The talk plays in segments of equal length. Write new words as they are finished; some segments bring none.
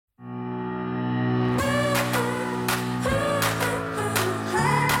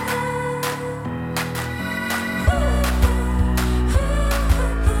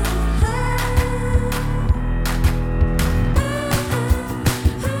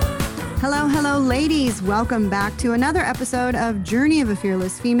Hello, hello, ladies. Welcome back to another episode of Journey of a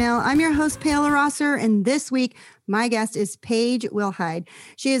Fearless Female. I'm your host, Paola Rosser, and this week, my guest is Paige Wilhide.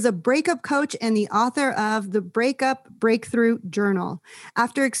 She is a breakup coach and the author of the Breakup Breakthrough Journal.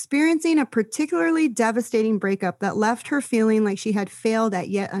 After experiencing a particularly devastating breakup that left her feeling like she had failed at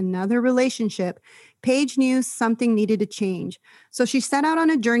yet another relationship, Paige knew something needed to change. So she set out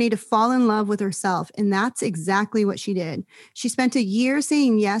on a journey to fall in love with herself, and that's exactly what she did. She spent a year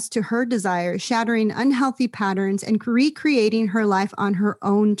saying yes to her desires, shattering unhealthy patterns, and recreating her life on her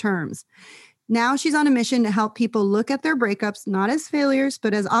own terms. Now she's on a mission to help people look at their breakups not as failures,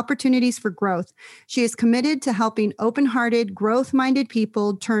 but as opportunities for growth. She is committed to helping open-hearted, growth-minded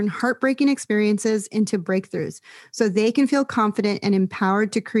people turn heartbreaking experiences into breakthroughs so they can feel confident and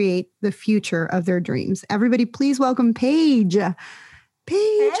empowered to create the future of their dreams. Everybody, please welcome Paige. Paige,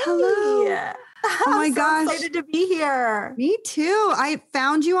 hey. Hello. Oh my gosh. So excited to be here. Me too. I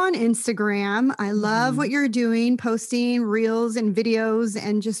found you on Instagram. I love what you're doing, posting reels and videos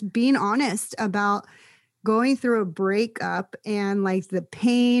and just being honest about going through a breakup and like the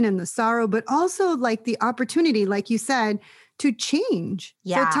pain and the sorrow, but also like the opportunity, like you said, to change.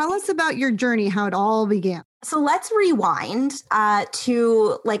 Yeah. So tell us about your journey, how it all began. So let's rewind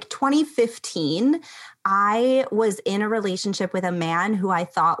to like 2015. I was in a relationship with a man who I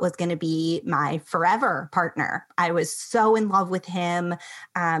thought was going to be my forever partner. I was so in love with him.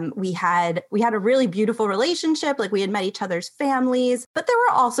 We had a really beautiful relationship. Like we had met each other's families, but there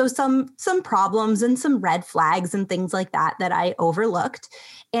were also some problems and some red flags and things like that I overlooked.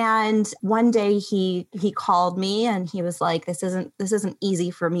 And one day he called me and he was like, this isn't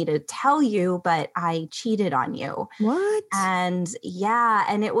easy for me to tell you, but I cheated on you. What? And yeah,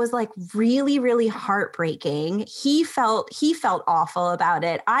 and it was like really, really heartbreaking. He felt awful about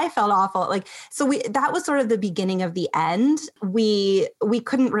it. I felt awful. That was sort of the beginning of the end. We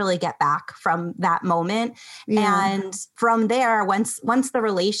couldn't really get back from that moment. Yeah. And from there, once the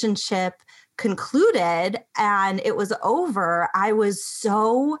relationship concluded and it was over, I was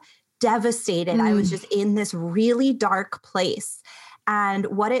so devastated. I was just in this really dark place. And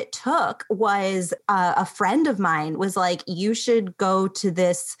what it took was a friend of mine was like, you should go to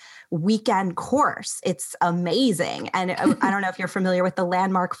this weekend course. It's amazing. And I don't know if you're familiar with the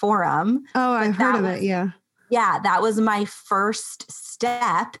Landmark Forum. Oh, I've heard of it. Yeah. Yeah, that was my first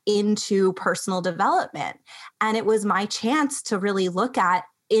step into personal development. And it was my chance to really look at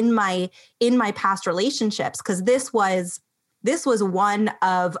in my past relationships, because this was one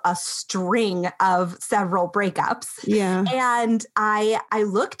of a string of several breakups. Yeah. And I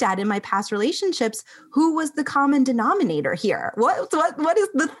looked at in my past relationships, who was the common denominator here? What is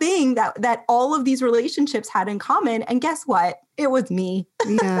the thing that all of these relationships had in common? And guess what? It was me.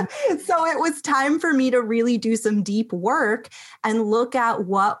 Yeah. So it was time for me to really do some deep work and look at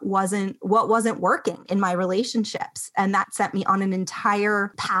what wasn't working in my relationships. And that sent me on an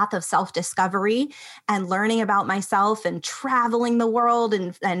entire path of self-discovery and learning about myself and traveling the world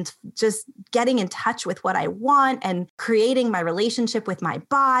and just getting in touch with what I want and creating my relationship with my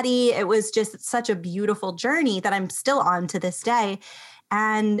body. It was just such a beautiful journey that I'm still on to this day.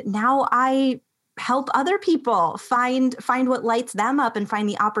 And now I help other people find what lights them up and find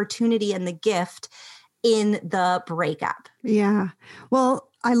the opportunity and the gift in the breakup. Yeah. Well,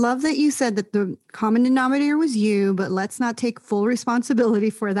 I love that you said that the common denominator was you, but let's not take full responsibility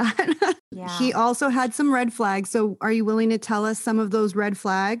for that. Yeah. He also had some red flags. So are you willing to tell us some of those red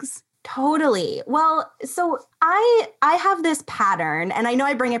flags? Totally. Well, so I have this pattern, and I know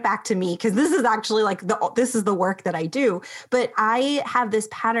I bring it back to me because this is actually like this is the work that I do, but I have this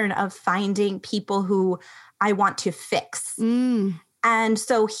pattern of finding people who I want to fix. And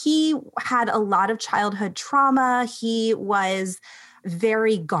so he had a lot of childhood trauma. He was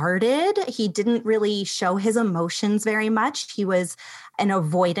very guarded. He didn't really show his emotions very much. He was an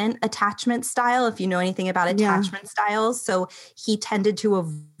avoidant attachment style, if you know anything about attachment styles. So he tended to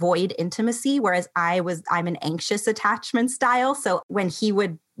avoid intimacy, whereas I'm an anxious attachment style. So when he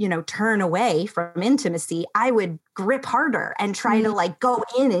would, turn away from intimacy, I would grip harder and try to like go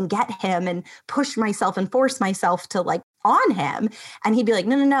in and get him and push myself and force myself to like on him. And he'd be like,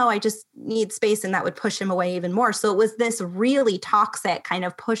 no, I just need space. And that would push him away even more. So it was this really toxic kind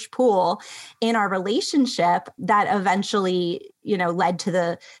of push-pull in our relationship that eventually, led to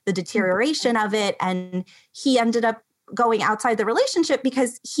the deterioration of it. And he ended up going outside the relationship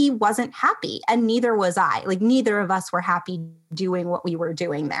because he wasn't happy and neither was I. Like neither of us were happy doing what we were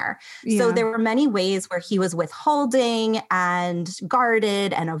doing there. Yeah. So there were many ways where he was withholding and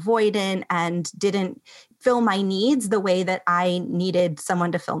guarded and avoidant and didn't fill my needs the way that I needed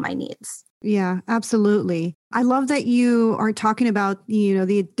someone to fill my needs. Yeah, absolutely. I love that you are talking about,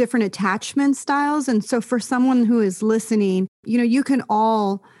 the different attachment styles. And so for someone who is listening, you can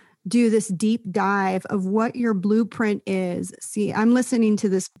all do this deep dive of what your blueprint is. See, I'm listening to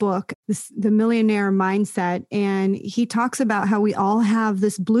this book, The Millionaire Mindset, and he talks about how we all have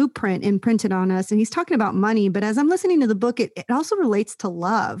this blueprint imprinted on us. And he's talking about money, but as I'm listening to the book, it also relates to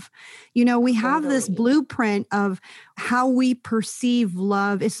love. We have this blueprint of how we perceive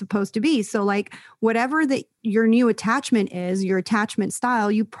love is supposed to be. So like whatever that your new attachment is, your attachment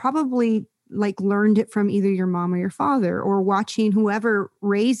style, you probably like learned it from either your mom or your father or watching whoever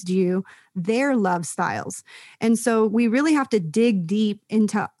raised you, their love styles. And so we really have to dig deep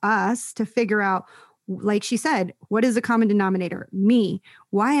into us to figure out, like she said, what is the common denominator? Me.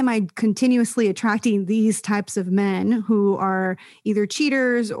 Why am I continuously attracting these types of men who are either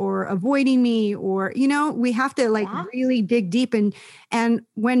cheaters or avoiding me? Or, we have to really dig deep. And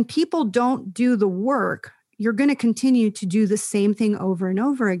when people don't do the work, you're going to continue to do the same thing over and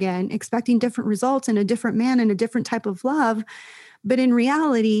over again, expecting different results in a different man and a different type of love. But in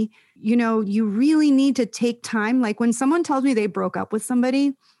reality, you really need to take time. Like when someone tells me they broke up with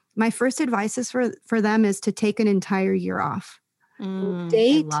somebody, my first advice is for them is to take an entire year off.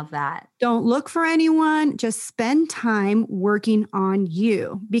 Date. I love that. Don't look for anyone. Just spend time working on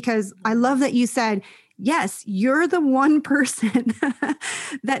you. Because I love that you said, yes, you're the one person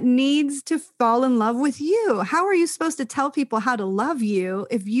that needs to fall in love with you. How are you supposed to tell people how to love you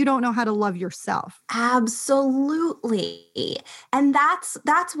if you don't know how to love yourself? Absolutely. And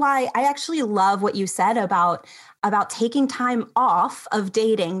that's why I actually love what you said about taking time off of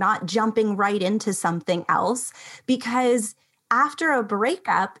dating, not jumping right into something else, because after a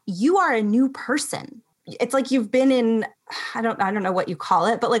breakup, you are a new person. It's like you've been in, I don't know what you call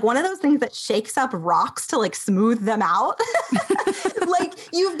it, but like one of those things that shakes up rocks to like smooth them out. Like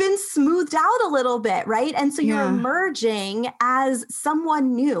you've been smoothed out a little bit, right? And so you're emerging as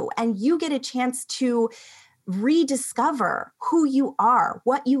someone new, and you get a chance to rediscover who you are,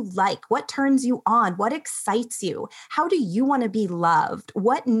 what you like, what turns you on, what excites you. How do you want to be loved?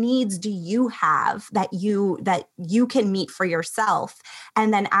 What needs do you have that you can meet for yourself,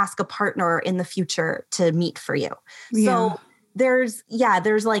 and then ask a partner in the future to meet for you? So there's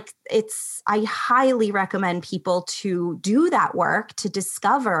like, I highly recommend people to do that work to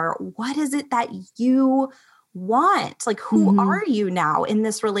discover what is it that you want, like who are you now in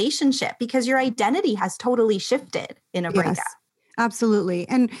this relationship, because your identity has totally shifted in a breakup. Absolutely.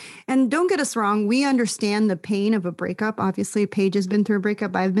 And don't get us wrong. We understand the pain of a breakup. Obviously, Paige has been through a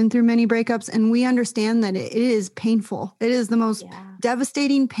breakup. I've been through many breakups, and we understand that it is painful. It is the most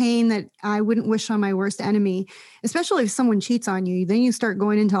devastating pain that I wouldn't wish on my worst enemy, especially if someone cheats on you. Then you start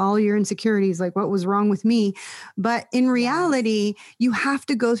going into all your insecurities, like what was wrong with me? But in reality, you have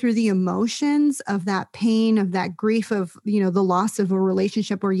to go through the emotions of that pain, of that grief, of, the loss of a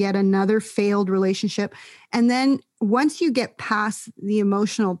relationship or yet another failed relationship. And then once you get past the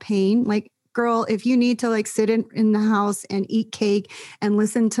emotional pain, like, girl, if you need to like sit in the house and eat cake and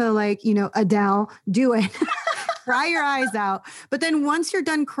listen to like, Adele, do it. Cry your eyes out. But then once you're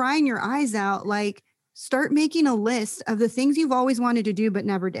done crying your eyes out, like start making a list of the things you've always wanted to do but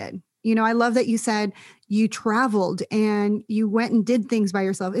never did. I love that you said you traveled and you went and did things by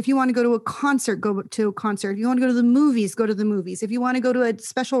yourself. If you want to go to a concert, go to a concert. If you want to go to the movies, go to the movies. If you want to go to a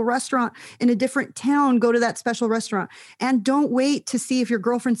special restaurant in a different town, go to that special restaurant. And don't wait to see if your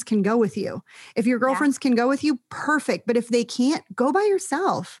girlfriends can go with you. If your girlfriends can go with you, perfect. But if they can't, go by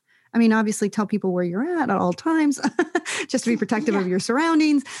yourself. I mean, obviously tell people where you're at all times, just to be protective of your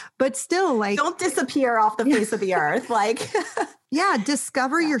surroundings, but still like. Don't disappear off the face of the earth. Like,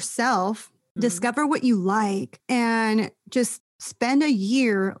 discover yourself, discover what you like, and just spend a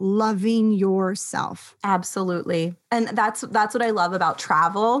year loving yourself. Absolutely. And that's what I love about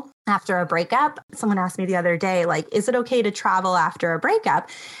travel after a breakup. Someone asked me the other day, like, is it okay to travel after a breakup?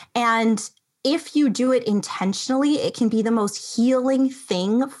 And if you do it intentionally, it can be the most healing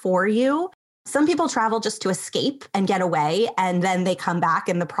thing for you. Some people travel just to escape and get away, and then they come back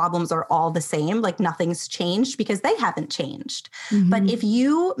and the problems are all the same, like nothing's changed because they haven't changed. But if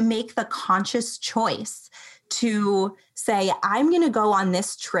you make the conscious choice to say, I'm going to go on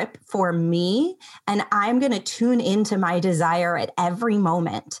this trip for me, and I'm going to tune into my desire at every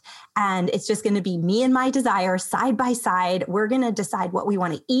moment. And it's just going to be me and my desire side by side. We're going to decide what we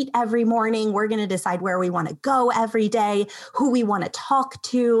want to eat every morning. We're going to decide where we want to go every day, who we want to talk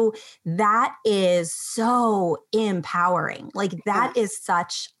to. That is so empowering. Like that is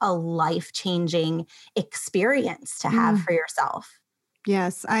such a life-changing experience to have for yourself.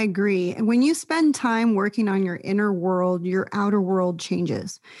 Yes, I agree. And when you spend time working on your inner world, your outer world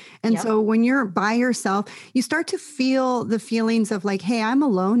changes. And Yep. so when you're by yourself, you start to feel the feelings of like, hey, I'm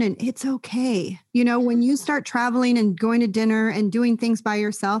alone and it's okay. When you start traveling and going to dinner and doing things by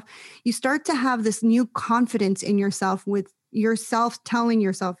yourself, you start to have this new confidence in yourself with yourself telling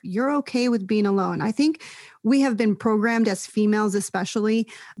yourself you're okay with being alone. I think we have been programmed as females, especially,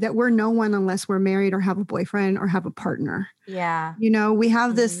 that we're no one unless we're married or have a boyfriend or have a partner. Yeah. We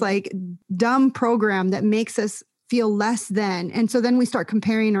have this like dumb program that makes us feel less than. And so then we start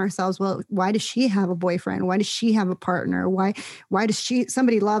comparing ourselves. Well, why does she have a boyfriend? Why does she have a partner? Why does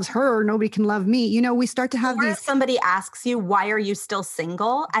somebody loves her? Nobody can love me. We start to have Or if these. somebody asks you, why are you still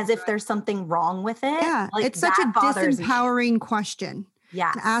single? As if there's something wrong with it. Yeah. Like It's such a that bothers me. disempowering question.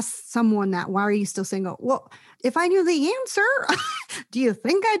 Yes. To ask someone that, why are you still single? Well, if I knew the answer, do you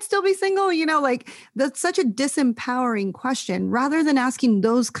think I'd still be single? Like that's such a disempowering question. Rather than asking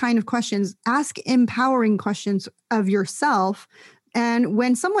those kind of questions, ask empowering questions of yourself. And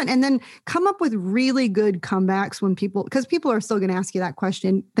then come up with really good comebacks because people are still going to ask you that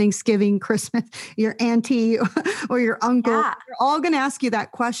question, Thanksgiving, Christmas, your auntie or your uncle, Yeah. they're all going to ask you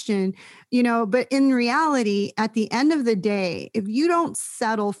that question, but in reality, at the end of the day, if you don't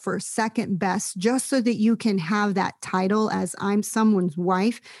settle for second best, just so that you can have that title as I'm someone's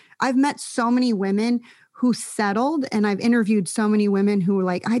wife, I've met so many women who settled. And I've interviewed so many women who were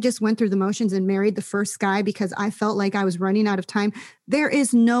like, I just went through the motions and married the first guy because I felt like I was running out of time. There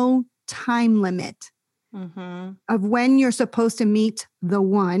is no time limit of when you're supposed to meet the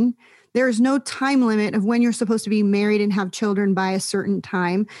one. There's no time limit of when you're supposed to be married and have children by a certain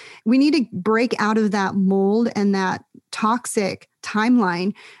time. We need to break out of that mold and that toxic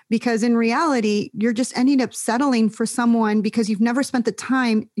timeline, because in reality, you're just ending up settling for someone because you've never spent the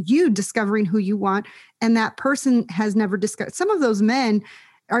time discovering who you want. And that person has never discovered. Some of those men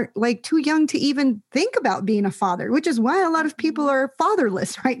are like too young to even think about being a father, which is why a lot of people are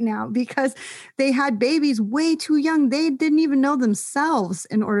fatherless right now, because they had babies way too young. They didn't even know themselves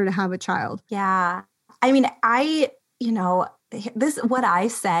in order to have a child. Yeah. I mean, this what I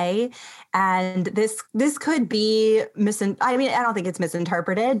say, and this could be I don't think it's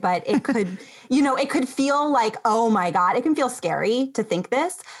misinterpreted, but it could, it could feel like, oh my God, it can feel scary to think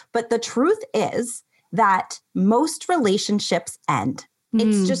this. But the truth is that most relationships end.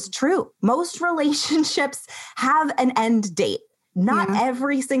 It's just true. Most relationships have an end date. Not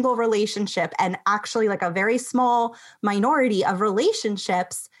every single relationship, and actually like a very small minority of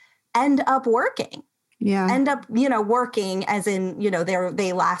relationships end up working. Yeah. End up, working as in,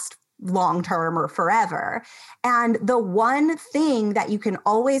 they last long term or forever. And the one thing that you can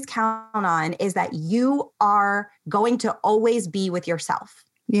always count on is that you are going to always be with yourself.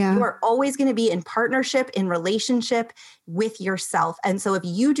 Yeah. You are always going to be in partnership, in relationship with yourself. And so if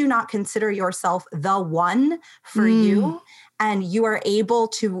you do not consider yourself the one for you, and you are able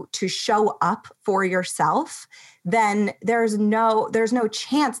to show up for yourself, then there's no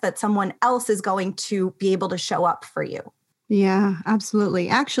chance that someone else is going to be able to show up for you. Yeah, absolutely.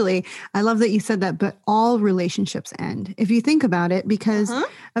 Actually, I love that you said that, but all relationships end. If you think about it, because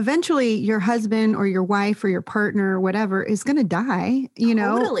eventually your husband or your wife or your partner or whatever is going to die,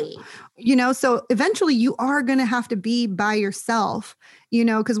 Totally. So eventually you are going to have to be by yourself,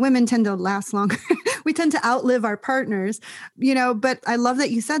 because women tend to last longer. We tend to outlive our partners, but I love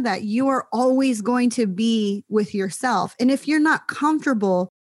that you said that you are always going to be with yourself. And if you're not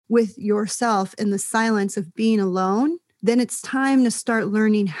comfortable with yourself in the silence of being alone, then it's time to start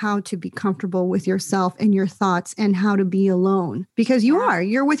learning how to be comfortable with yourself and your thoughts and how to be alone, because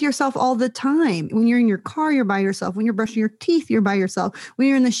you're with yourself all the time. When you're in your car, you're by yourself. When you're brushing your teeth, you're by yourself. When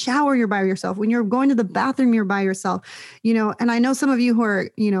you're in the shower, you're by yourself. When you're going to the bathroom, you're by yourself, and I know some of you who are,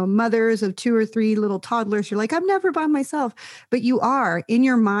 mothers of 2 or 3 little toddlers, you're like, I'm never by myself, but you are. In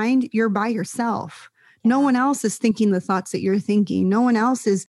your mind, you're by yourself. No one else is thinking the thoughts that you're thinking. No one else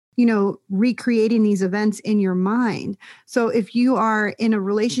is recreating these events in your mind. So if you are in a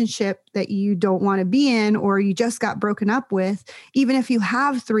relationship that you don't want to be in, or you just got broken up with, even if you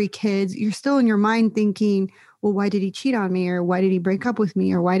have 3 kids, you're still in your mind thinking, well, why did he cheat on me? Or why did he break up with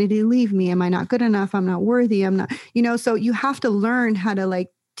me? Or why did he leave me? Am I not good enough? I'm not worthy. I'm not, so you have to learn how to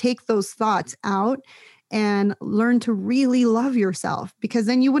take those thoughts out and learn to really love yourself, because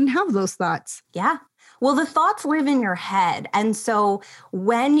then you wouldn't have those thoughts. Yeah. Well, the thoughts live in your head. And so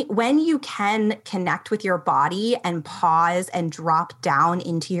when you can connect with your body and pause and drop down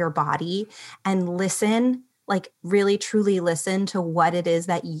into your body and listen, like really truly listen to what it is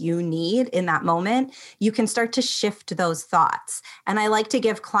that you need in that moment, you can start to shift those thoughts. And I like to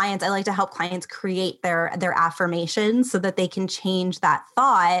help clients create their affirmations so that they can change that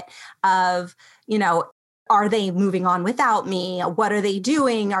thought of, are they moving on without me? What are they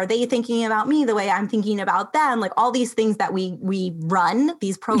doing? Are they thinking about me the way I'm thinking about them? Like all these things that we run,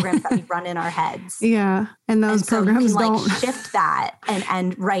 these programs that we run in our heads. Yeah. And those programs you can don't shift that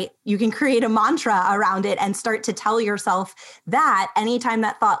and you can create a mantra around it and start to tell yourself that anytime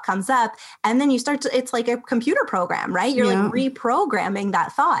that thought comes up. And then you it's like a computer program, right? You're like reprogramming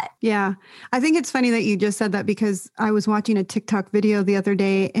that thought. Yeah. I think it's funny that you just said that because I was watching a TikTok video the other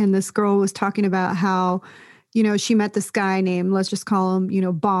day and this girl was talking about how, she met this guy named, let's just call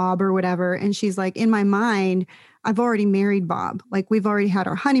him, Bob or whatever. And she's like, in my mind, I've already married Bob. Like we've already had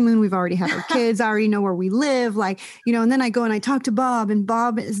our honeymoon. We've already had our kids. I already know where we live. Like, and then I go and I talk to Bob and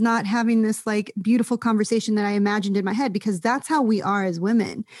Bob is not having this like beautiful conversation that I imagined in my head, because that's how we are as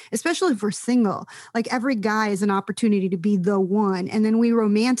women, especially if we're single. Like every guy is an opportunity to be the one. And then we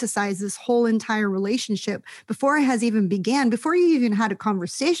romanticize this whole entire relationship before it has even began, before you even had a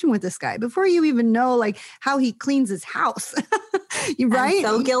conversation with this guy, before you even know like how he cleans his house. Right? I'm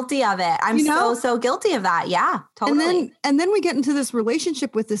so guilty of it. I'm so guilty of that. Yeah. Totally. And then we get into this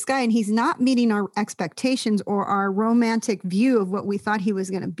relationship with this guy and he's not meeting our expectations or our romantic view of what we thought he was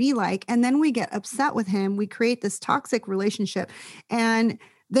going to be like. And then we get upset with him. We create this toxic relationship. And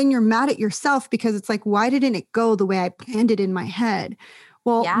then you're mad at yourself because it's like, why didn't it go the way I planned it in my head?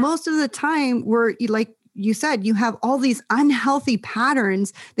 Well, most of the time we're like, you said you have all these unhealthy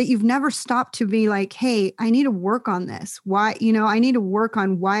patterns that you've never stopped to be like, hey, I need to work on this. Why, I need to work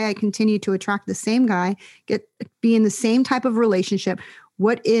on why I continue to attract the same guy, be in the same type of relationship.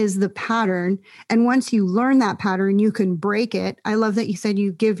 What is the pattern? And once you learn that pattern, you can break it. I love that you said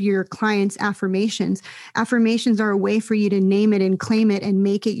you give your clients affirmations. Affirmations are a way for you to name it and claim it and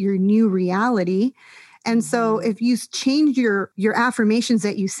make it your new reality. And so if you change your affirmations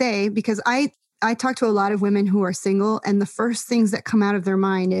that you say, because I talk to a lot of women who are single, and the first things that come out of their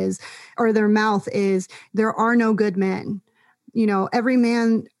mind or their mouth is, there are no good men. Every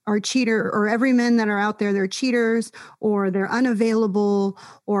man are cheater, or every men that are out there, they're cheaters, or they're unavailable,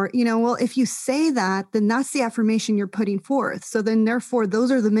 or, well, if you say that, then that's the affirmation you're putting forth. So then therefore,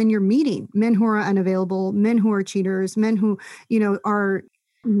 those are the men you're meeting, men who are unavailable, men who are cheaters, men who, are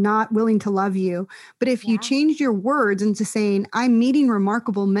not willing to love you. But if you change your words into saying, I'm meeting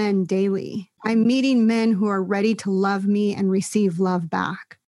remarkable men daily. I'm meeting men who are ready to love me and receive love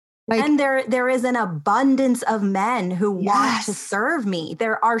back. And there is an abundance of men who want to serve me.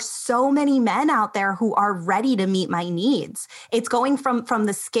 There are so many men out there who are ready to meet my needs. It's going from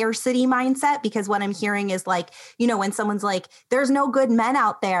the scarcity mindset, because what I'm hearing is like, when someone's like, there's no good men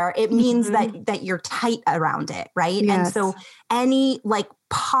out there, it means that you're tight around it, right? Yes. And so any like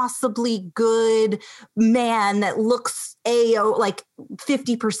possibly good man that looks like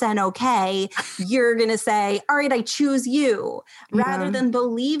 50% okay, you're going to say, all right, I choose you, rather than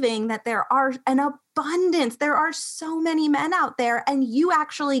believing that there are an abundance. There are so many men out there and you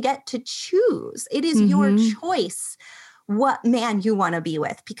actually get to choose. It is your choice what man you want to be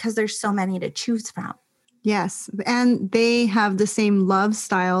with, because there's so many to choose from. Yes. And they have the same love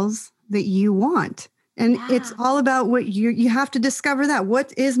styles that you want. And it's all about what you have to discover that.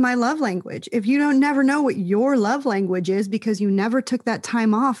 What is my love language? If you don't never know what your love language is because you never took that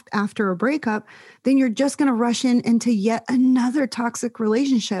time off after a breakup, then you're just going to rush into yet another toxic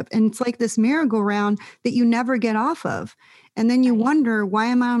relationship. And it's like this merry-go-round that you never get off of. And then you wonder, why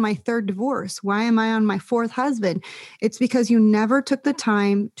am I on my third divorce? Why am I on my fourth husband? It's because you never took the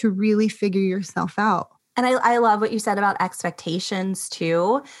time to really figure yourself out. And I love what you said about expectations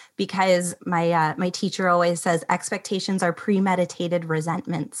too, because my teacher always says expectations are premeditated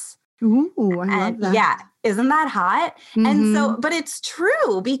resentments. Ooh, I love that. Yeah. Isn't that hot? And so, but it's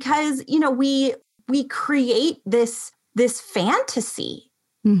true because, we create this fantasy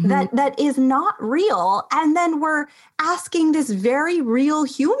that is not real. And then we're asking this very real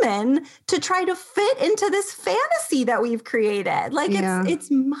human to try to fit into this fantasy that we've created. Like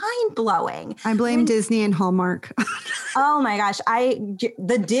it's mind blowing. I blame Disney and Hallmark. Oh my gosh.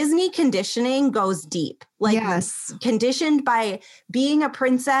 The Disney conditioning goes deep. Like conditioned by being a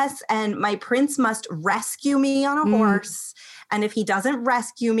princess and my prince must rescue me on a horse. And if he doesn't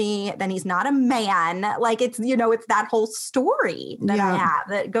rescue me, then he's not a man. Like it's, it's that whole story that I have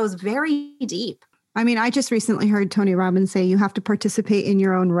that goes very deep. I mean, I just recently heard Tony Robbins say you have to participate in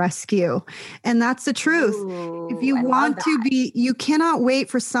your own rescue. And that's the truth. If Ooh, you I love want to that. be, you cannot wait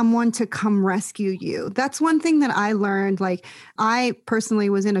for someone to come rescue you. That's one thing that I learned. Like, I personally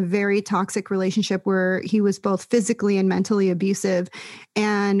was in a very toxic relationship where he was both physically and mentally abusive.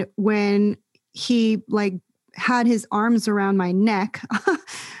 And when he like had his arms around my neck,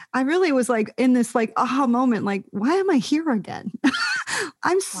 I really was like in this like aha moment, like, why am I here again?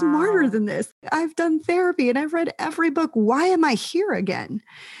 I'm smarter Wow. than this. I've done therapy and I've read every book. Why am I here again?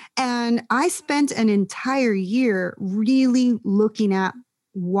 And I spent an entire year really looking at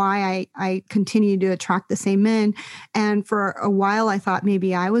why I continue to attract the same men. And for a while, I thought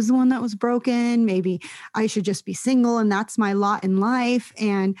maybe I was the one that was broken. Maybe I should just be single and that's my lot in life.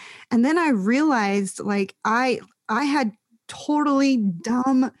 And then I realized like I had totally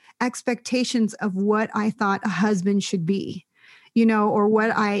dumb expectations of what I thought a husband should be, or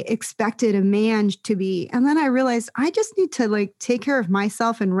what I expected a man to be. And then I realized I just need to like take care of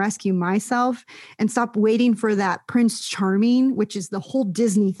myself and rescue myself and stop waiting for that Prince Charming, which is the whole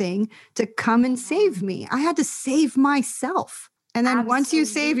Disney thing, to come and save me. I had to save myself. And then once you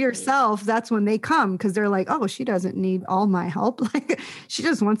save Absolutely. yourself, that's when they come because they're like, oh, she doesn't need all my help. Like she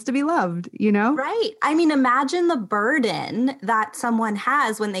just wants to be loved? Right. I mean, imagine the burden that someone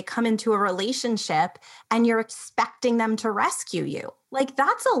has when they come into a relationship and you're expecting them to rescue you. Like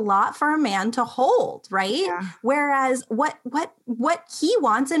that's a lot for a man to hold, right? Yeah. Whereas what he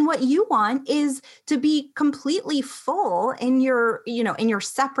wants and what you want is to be completely full in your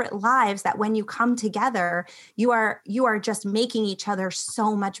separate lives, that when you come together, you are just making each other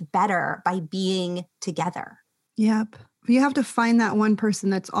so much better by being together. Yep. You have to find that one person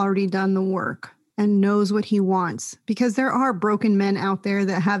that's already done the work and knows what he wants, because there are broken men out there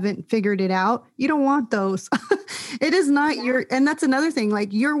that haven't figured it out. You don't want those. It is not and that's another thing. Like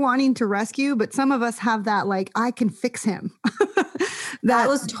you're wanting to rescue, but some of us have that, like, I can fix him. That that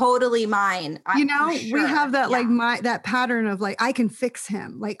was totally mine. For we sure. have that Yeah. like that pattern of like, I can fix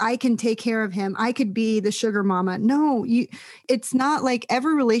him, like I can take care of him, I could be the sugar mama. No, it's not. Like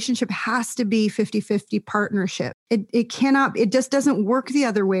every relationship has to be 50-50 partnership. It cannot, it just doesn't work the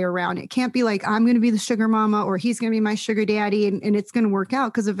other way around. It can't be like I'm going to be the sugar mama or he's going to be my sugar daddy and it's going to work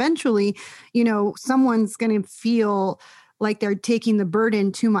out, because eventually someone's going to feel like they're taking the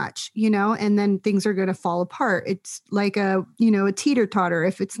burden too much, and then things are going to fall apart. It's like a teeter totter.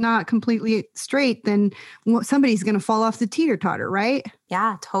 If it's not completely straight, then somebody's going to fall off the teeter totter, right?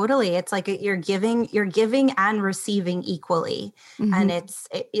 Yeah, totally. It's like you're giving and receiving equally. And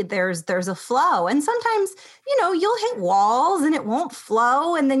Mm-hmm. there's a flow. And sometimes, you'll hit walls and it won't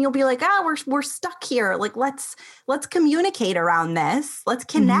flow. And then you'll be like, we're stuck here. Like, let's communicate around this. Let's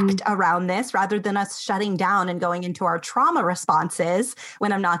connect Mm-hmm. around this rather than us shutting down and going into our trauma responses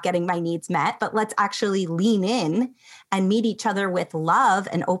when I'm not getting my needs met. But let's actually lean in and meet each other with love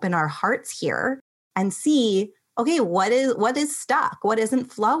and open our hearts here and see, okay, what is stuck? What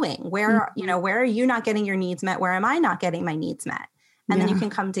isn't flowing? Where are you not getting your needs met? Where am I not getting my needs met? And then you can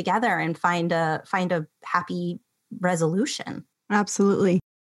come together and find a happy resolution. Absolutely.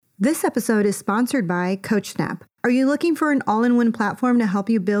 This episode is sponsored by CoachSnap. Are you looking for an all-in-one platform to help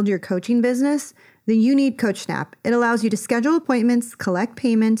you build your coaching business? Then you need CoachSnap. It allows you to schedule appointments, collect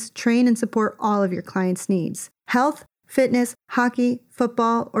payments, train and support all of your clients' needs. Health, fitness, hockey,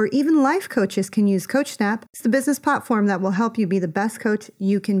 football, or even life coaches can use CoachSnap. It's the business platform that will help you be the best coach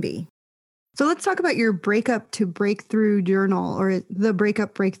you can be. So let's talk about your breakup to breakthrough journal, or the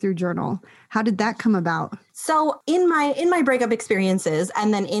breakup breakthrough journal. How did that come about? So in my breakup experiences,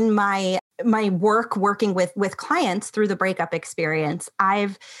 and then in my working with clients through the breakup experience,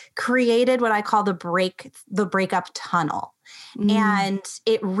 I've created what I call the breakup tunnel. And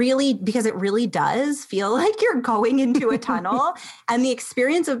because it really does feel like you're going into a tunnel. And the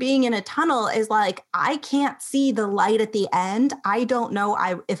experience of being in a tunnel is like, I can't see the light at the end. I don't know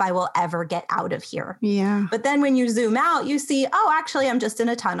if I will ever get out of here. Yeah. But then when you zoom out, you see, oh, actually, I'm just in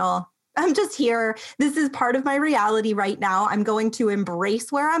a tunnel. I'm just here. This is part of my reality right now. I'm going to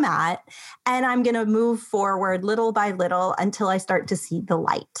embrace where I'm at, and I'm going to move forward little by little until I start to see the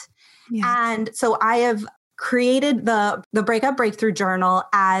light. Yeah. And so I have created the Breakup Breakthrough Journal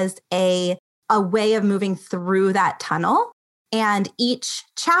as a way of moving through that tunnel. And each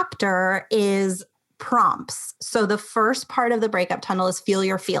chapter is prompts. So the first part of the breakup tunnel is feel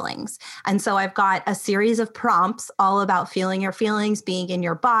your feelings. And so I've got a series of prompts all about feeling your feelings, being in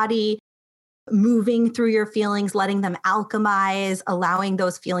your body, moving through your feelings, letting them alchemize, allowing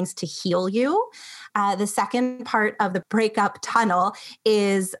those feelings to heal you. The second part of the breakup tunnel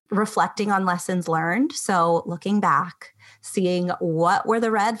is reflecting on lessons learned. So looking back, seeing what were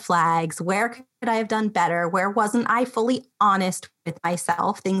the red flags, where could I have done better, where wasn't I fully honest with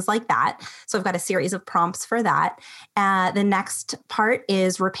myself, things like that. So I've got a series of prompts for that. The next part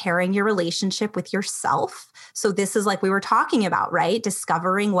is repairing your relationship with yourself. So this is like we were talking about, right?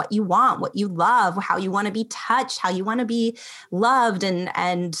 Discovering what you want, what you love, how you want to be touched, how you want to be loved,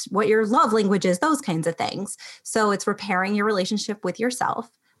 and what your love language is, those kinds of things. So it's repairing your relationship with yourself.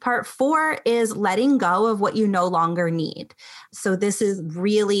 Part 4 is letting go of what you no longer need. So this is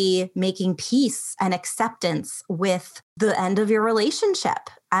really making peace and acceptance with the end of your relationship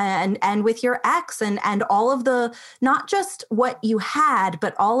and with your ex and all of the, not just what you had,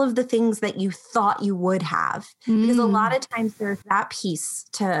 but all of the things that you thought you would have. Because a lot of times there's that piece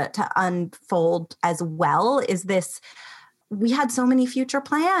to unfold as well, is this, we had so many future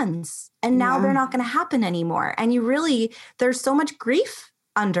plans and now they're not going to happen anymore. And there's so much grief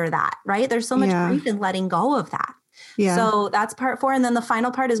under that, right? There's so much grief in letting go of that. Yeah. So that's part 4. And then the final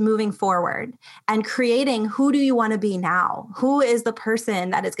part is moving forward and creating, who do you want to be now? Who is the person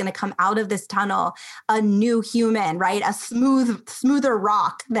that is going to come out of this tunnel, a new human, right? A smoother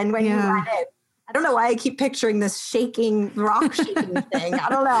rock than when you went in. I don't know why I keep picturing this rock shaking thing. I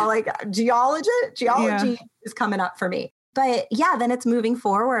don't know, like geology is coming up for me. But then it's moving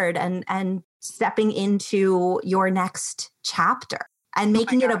forward and stepping into your next chapter. And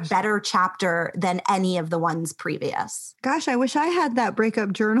making it a better chapter than any of the ones previous. Gosh, I wish I had that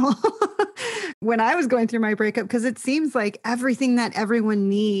breakup journal when I was going through my breakup, because it seems like everything that everyone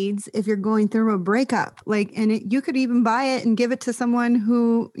needs if you're going through a breakup, you could even buy it and give it to someone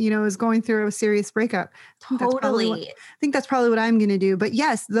who, is going through a serious breakup. Totally. I think that's probably what I'm going to do. But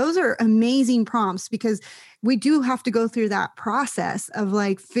yes, those are amazing prompts, because we do have to go through that process of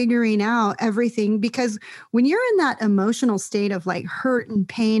figuring out everything, because when you're in that emotional state of hurt and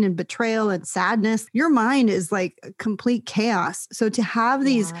pain and betrayal and sadness, your mind is complete chaos. So to have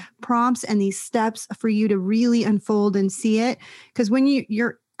these prompts and these steps for you to really unfold and see it, because when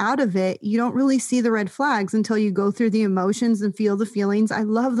you're out of it, you don't really see the red flags until you go through the emotions and feel the feelings. I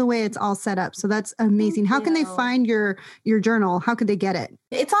love the way it's all set up. So that's amazing. How can they find your journal? How could they get it?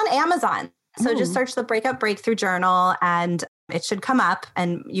 It's on Amazon. So just search the Breakup Breakthrough Journal and it should come up,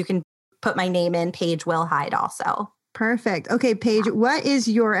 and you can put my name in, Paige Wilhide also. Perfect. Okay, Paige, what is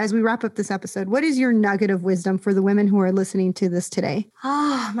as we wrap up this episode, what is your nugget of wisdom for the women who are listening to this today?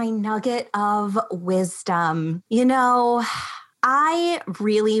 My nugget of wisdom. I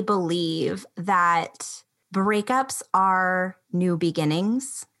really believe that breakups are new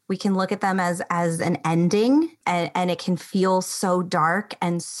beginnings. We can look at them as an ending, and it can feel so dark,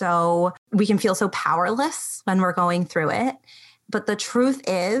 and so we can feel so powerless when we're going through it. But the truth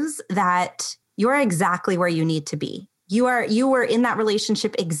is that you're exactly where you need to be. You were in that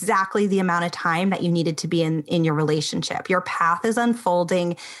relationship exactly the amount of time that you needed to be in your relationship. Your path is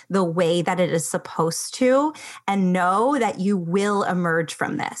unfolding the way that it is supposed to, and know that you will emerge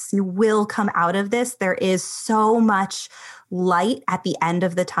from this. You will come out of this. There is so much light at the end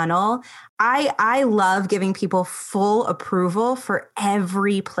of the tunnel. I love giving people full approval for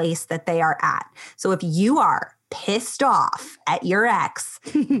every place that they are at. So if you are pissed off at your ex,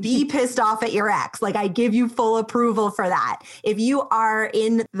 be pissed off at your ex. I give you full approval for that. If you are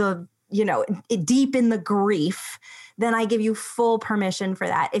in the, deep in the grief, then I give you full permission for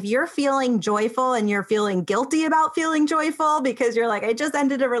that. If you're feeling joyful and you're feeling guilty about feeling joyful because you're I just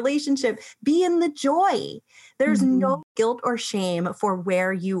ended a relationship, be in the joy. There's no guilt or shame for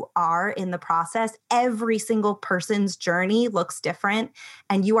where you are in the process. Every single person's journey looks different,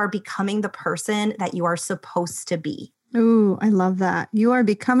 and you are becoming the person that you are supposed to be. Ooh, I love that. You are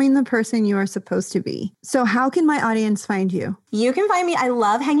becoming the person you are supposed to be. So how can my audience find you? You can find me. I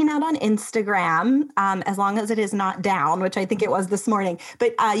love hanging out on Instagram, as long as it is not down, which I think it was this morning.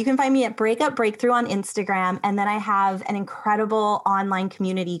 But you can find me at Breakup Breakthrough on Instagram. And then I have an incredible online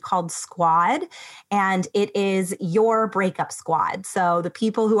community called Squad. And it is your breakup squad. So the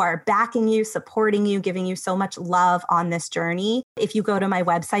people who are backing you, supporting you, giving you so much love on this journey. If you go to my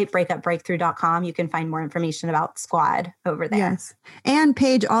website, breakupbreakthrough.com, you can find more information about Squad over there. Yes. And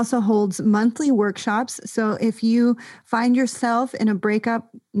Paige also holds monthly workshops. So if you find yourself in a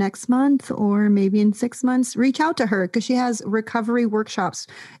breakup next month or maybe in 6 months, reach out to her, because she has recovery workshops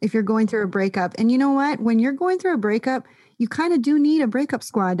if you're going through a breakup. And you know what? When you're going through a breakup, you kind of do need a breakup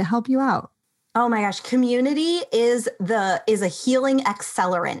squad to help you out. Oh my gosh. Community is a healing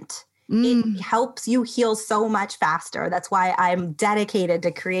accelerant. It helps you heal so much faster. That's why I'm dedicated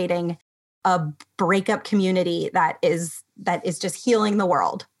to creating a breakup community that is just healing the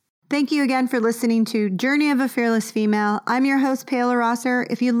world. Thank you again for listening to Journey of a Fearless Female. I'm your host, Paige Rosser.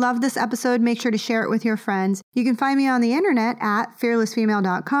 If you loved this episode, make sure to share it with your friends. You can find me on the internet at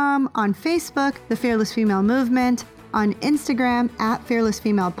fearlessfemale.com, on Facebook, The Fearless Female Movement, on Instagram at Fearless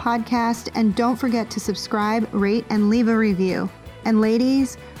Female Podcast, and don't forget to subscribe, rate, and leave a review. And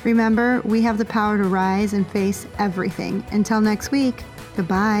ladies, remember, we have the power to rise and face everything. Until next week,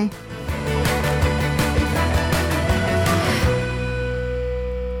 goodbye.